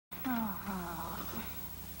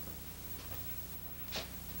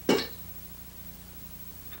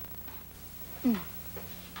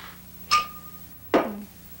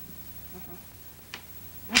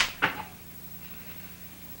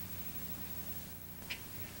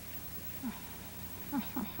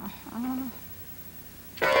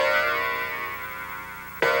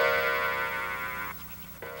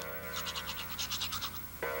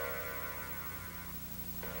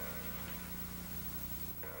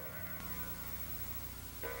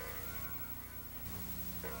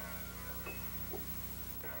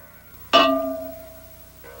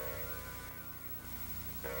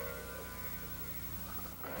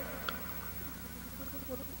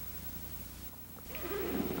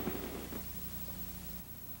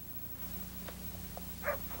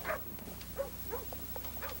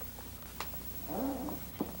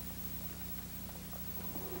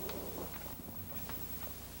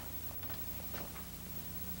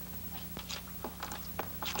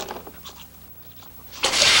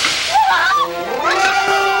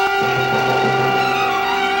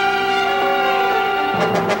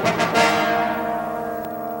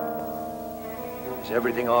Is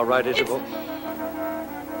everything all right, Isabel?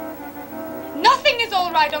 Nothing is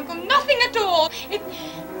all right, Uncle. Nothing at all.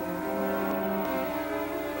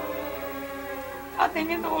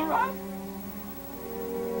 Nothing is all right.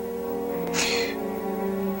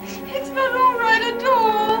 It's not all right at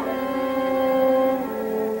all.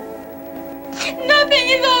 Nothing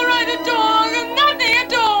is all right at all, Uncle. Nothing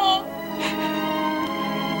at all.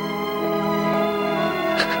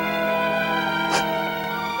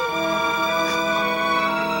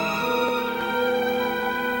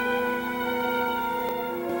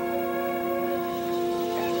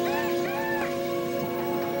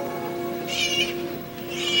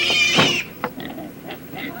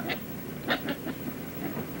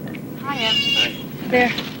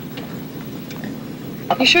 There.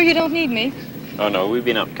 You sure you don't need me? Oh, no, we've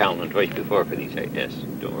been up counting twice before for these eight tests.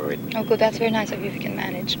 Don't worry. Oh, good. That's very nice of you if you can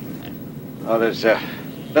manage. Oh, there's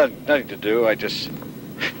nothing to do. I just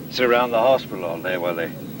sit around the hospital all day while they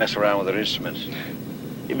mess around with their instruments.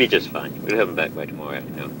 You'll be just fine. We'll have them back by tomorrow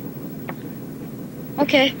afternoon.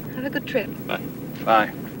 Okay. Have a good trip. Bye.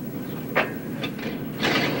 Bye.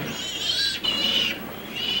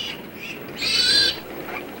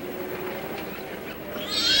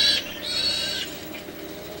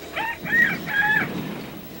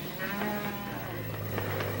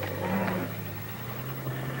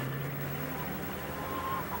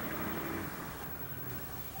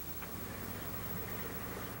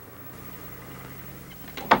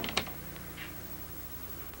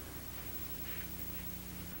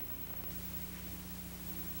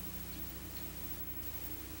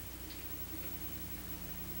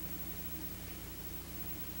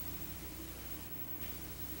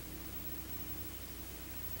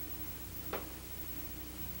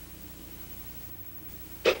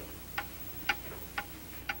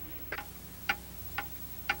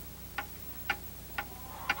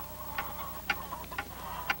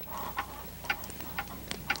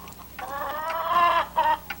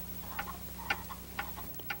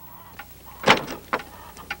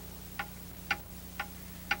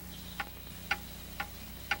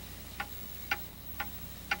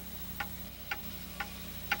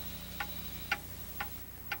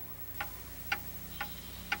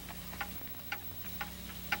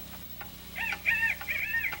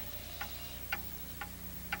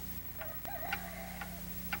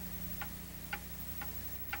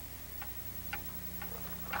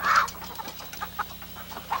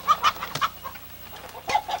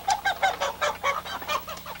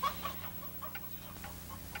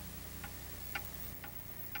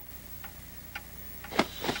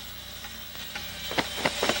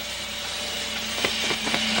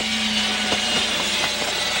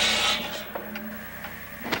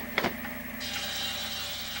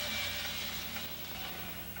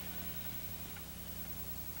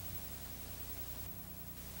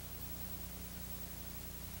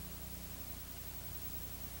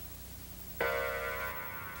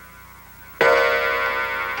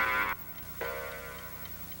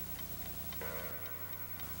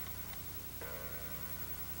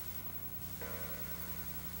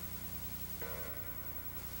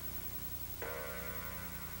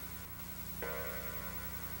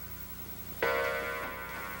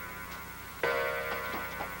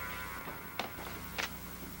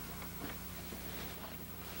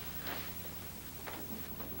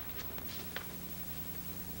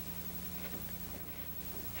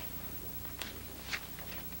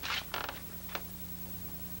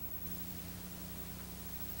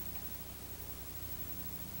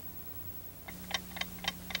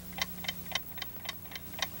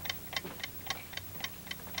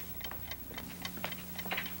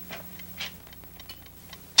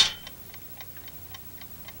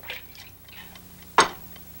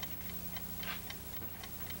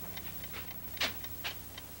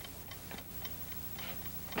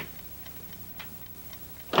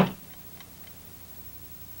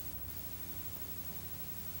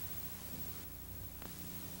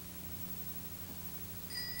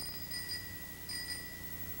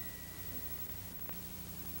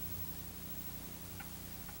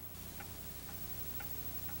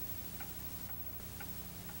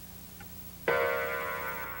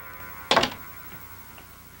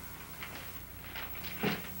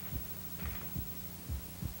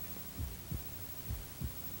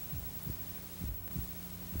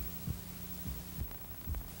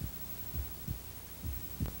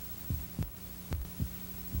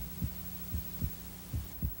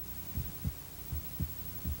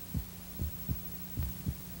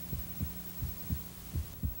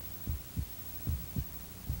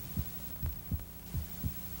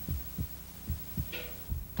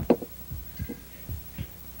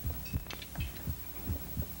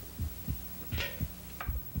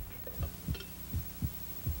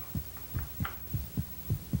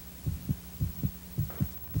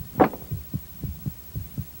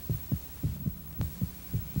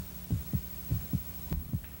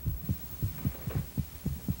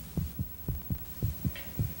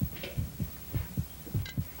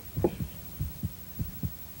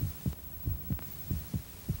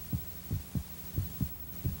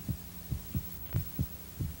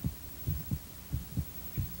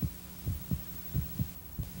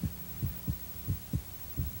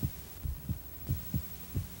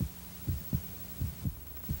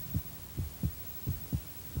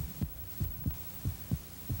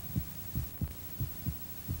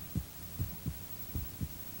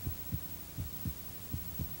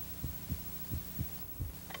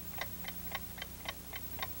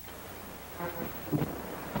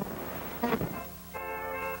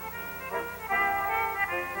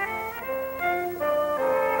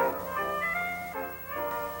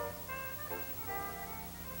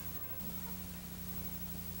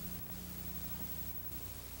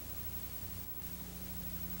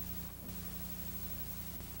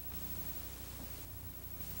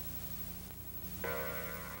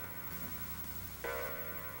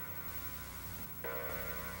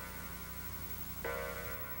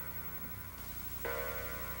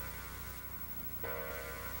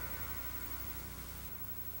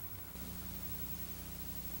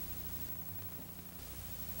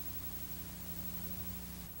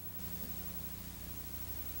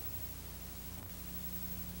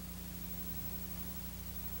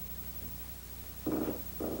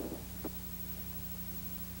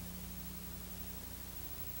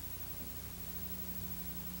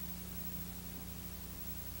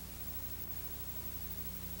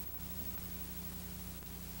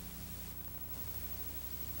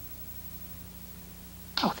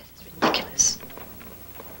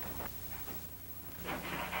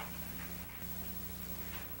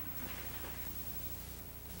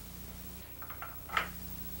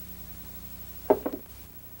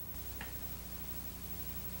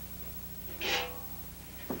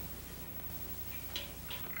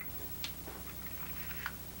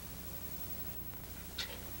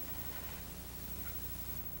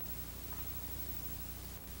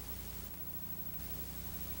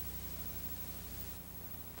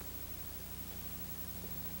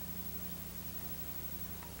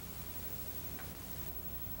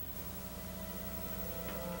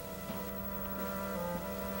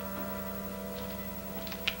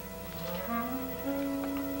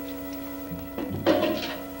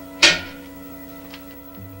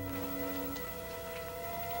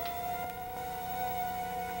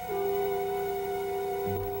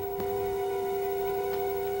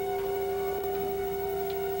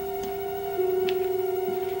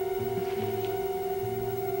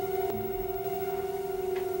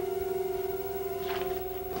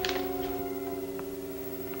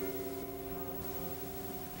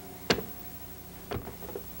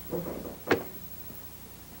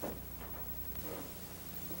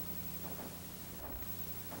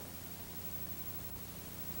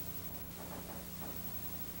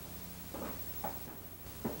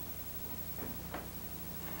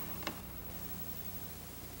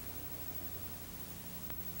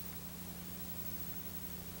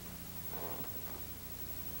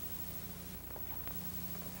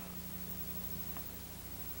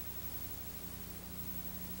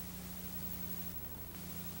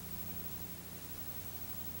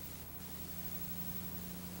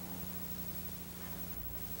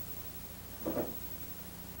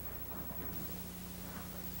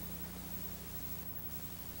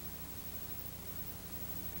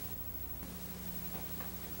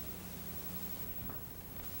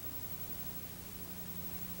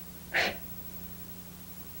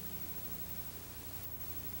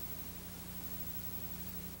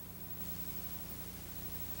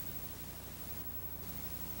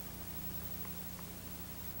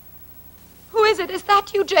 Who is it? Is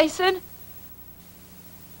that you, Jason?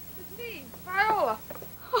 It's me, Viola.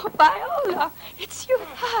 Oh, Viola. It's you.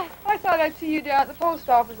 Hi. I thought I'd see you down at the post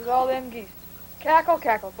office with all them geese. Cackle,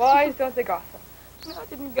 cackle. Boys, don't they gossip? No, I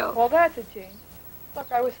didn't go. Well, that's a change.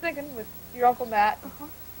 Look, I was thinking with your Uncle Matt and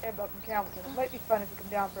Eb up in Campbellton, it might be fun if you come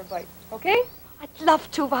down for a bite. Okay? I'd love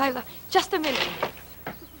to, Viola. Just a minute.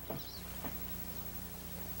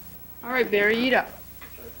 All right, Barry, eat up.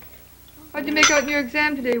 How'd you make out in your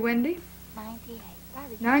exam today, Wendy? 98.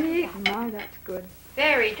 98? My, that's good.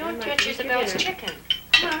 Barry, don't touch Isabel's chicken.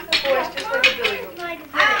 Come on, that boy's just like a billy goat.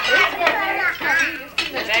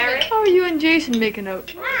 Barry? How are you and Jason making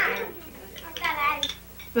out?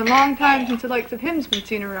 It's been a long time since the likes of him's been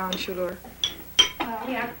seen around Shulor.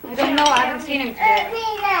 I don't know. I haven't seen him today.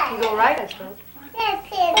 He's all right, I suppose.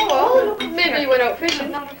 Oh, well, maybe he went out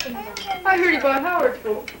fishing. I heard he bought Howard's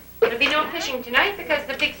boat. There'll be no fishing tonight because of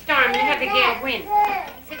the big storm and the heavy gale wind.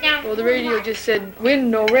 Sit down. Well, the radio just said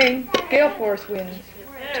wind, no rain. Gale force winds.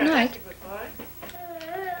 Tonight?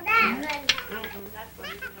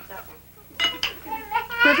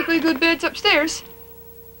 Perfectly good beds upstairs.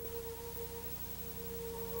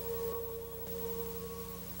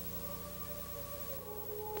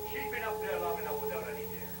 She's been up there long enough without any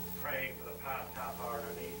dear, praying for the past half hour on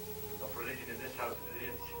her knees. Enough religion in this house as it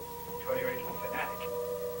is. Turn her into a fanatic.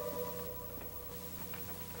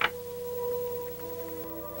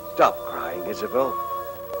 Stop crying, Isabel.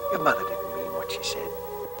 Your mother didn't mean what she said.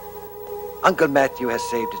 Uncle Matthew has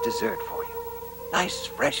saved a dessert for you. Nice,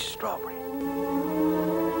 fresh strawberry.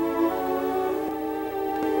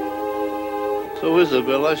 So,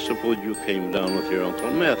 Isabel, I suppose you came down with your Uncle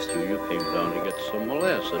Matthew. You came down to get some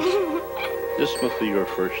molasses. This must be your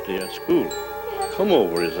first day at school. Come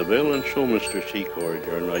over, Isabel, and show Mr. Secord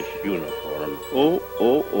your nice uniform.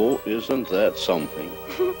 Oh, isn't that something?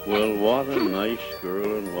 Well, what a nice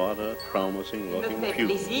girl and what a promising-looking Il me fait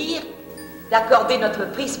pupil. plaisir d'accorder notre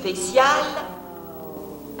prix spécial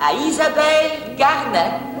à Isabelle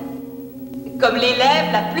Garnet, comme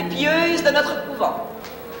l'élève la plus pieuse de notre couvent.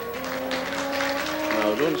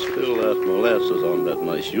 Now, don't spill that molasses on that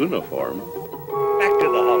nice uniform. Back to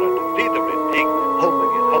the Holland. Feed the red pig. Home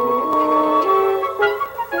again,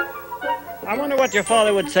 I wonder what your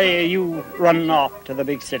father would say of you running off to the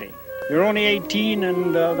big city. You're only 18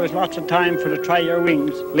 and there's lots of time for to try your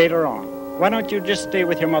wings later on. Why don't you just stay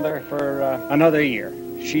with your mother for another year?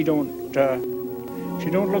 She don't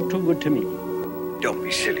look too good to me. Don't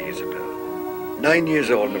be silly, Isabel. 9 years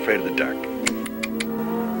old and afraid of the dark.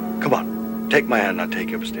 Come on. Take my hand and I'll take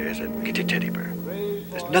you upstairs and get your teddy bear.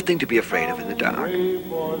 There's nothing to be afraid of in the dark.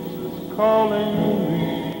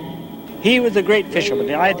 He was a great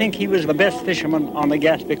fisherman. I think he was the best fisherman on the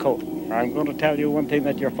Gaspé coast. I'm going to tell you one thing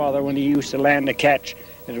that your father, when he used to land a catch,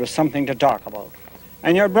 it was something to talk about.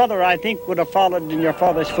 And your brother, I think, would have followed in your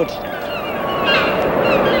father's footsteps.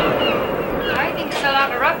 I think it's a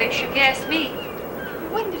lot of rubbish, if you ask me.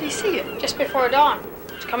 When did he see it? Just before dawn.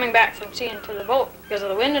 It's coming back from seeing to the boat because of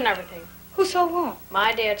the wind and everything. Who saw what?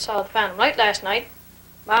 My dad saw the Phantom Light last night.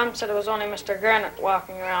 Mom said it was only Mr. Garnett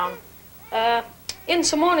walking around.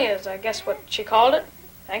 Insomnias, I guess what she called it.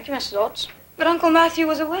 Thank you, Mrs. Oates. But Uncle Matthew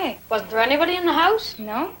was away. Wasn't there anybody in the house?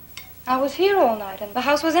 No. I was here all night and the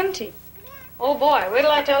house was empty. Oh boy, wait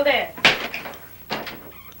till I tell Dad.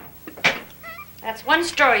 That's one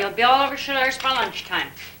story. You'll be all over Shuller's by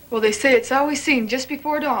lunchtime. Well, they say it's always seen just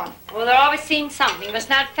before dawn. Well, they're always seeing something. It's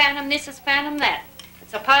not phantom this, it's phantom that.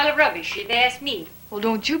 It's a pile of rubbish, if you ask me. Well,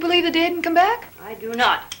 don't you believe the dad didn't come back? I do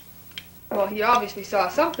not. Well, he obviously saw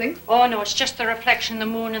something. Oh, no, it's just the reflection of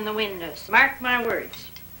the moon in the windows. Mark my words.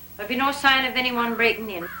 There'll be no sign of anyone breaking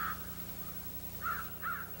in.